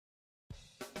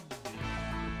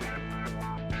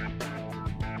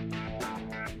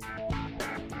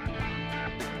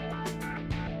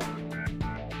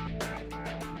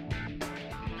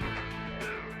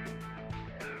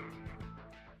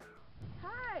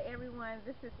everyone,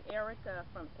 this is Erica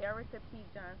from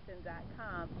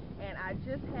ericatjohnson.com, and I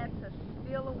just had to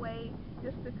steal away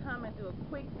just to come and do a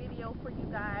quick video for you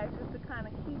guys, just to kind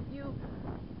of keep you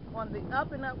on the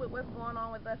up and up with what's going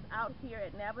on with us out here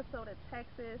at Navasota,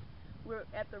 Texas. We're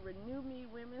at the Renew Me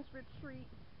Women's Retreat.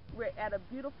 We're at a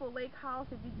beautiful lake house.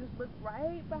 If you just look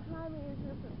right behind me, it's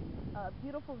just a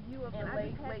beautiful view of the lake. I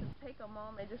just had to take a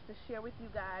moment just to share with you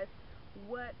guys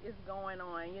what is going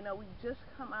on. You know, we just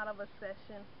come out of a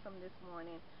session from this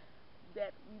morning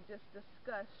that we just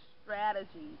discussed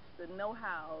strategies, the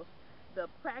know-hows, the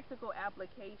practical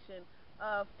application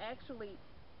of actually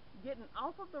getting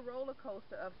off of the roller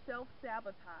coaster of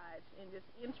self-sabotage and just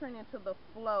entering into the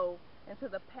flow, into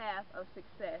the path of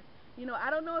success. You know, I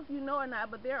don't know if you know or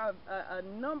not, but there are a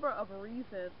number of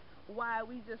reasons why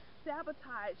we just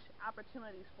sabotage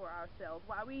opportunities for ourselves,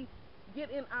 why we get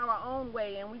in our own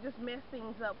way and we just mess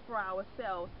things up for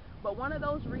ourselves. But one of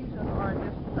those reasons are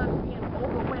just us being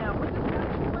overwhelmed. We just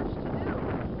have too much to do.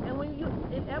 And when you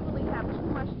inevitably have too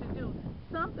much to do,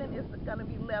 something is going to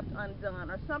be left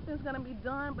undone, or something's going to be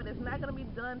done, but it's not going to be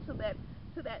done to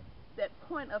that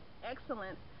point of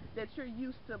excellence that you're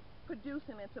used to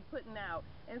producing and to putting out.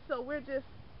 And so we're just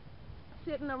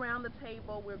sitting around the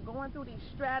table, we're going through these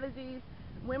strategies.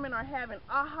 Women are having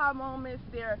aha moments.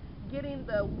 They're getting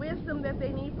the wisdom that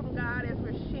they need from God as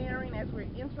we're sharing, as we're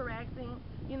interacting.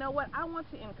 You know what? I want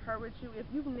to encourage you. If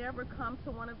you've never come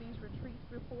to one of these retreats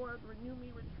before, the Renew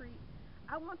Me retreat,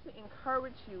 I want to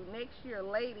encourage you next year,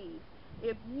 ladies,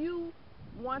 if you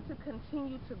want to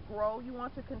continue to grow, you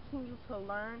want to continue to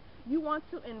learn, you want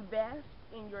to invest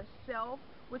in yourself,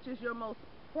 which is your most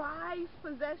prized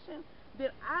possession,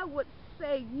 then I would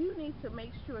say you need to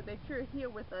make sure that you're here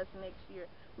with us next year.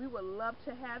 We would love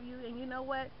to have you. And you know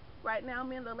what? Right now,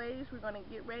 me and the ladies, we're going to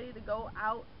get ready to go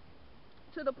out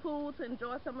to the pool to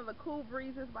enjoy some of the cool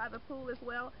breezes by the pool as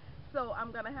well. So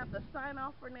I'm going to have to sign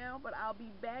off for now, but I'll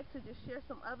be back to just share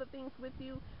some other things with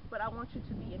you. But I want you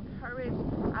to be encouraged.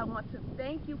 I want to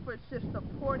thank you for just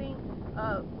supporting,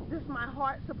 just my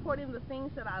heart, supporting the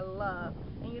things that I love.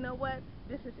 And you know what?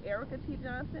 This is Erica T.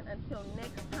 Johnson. Until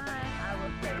next time, I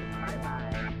will say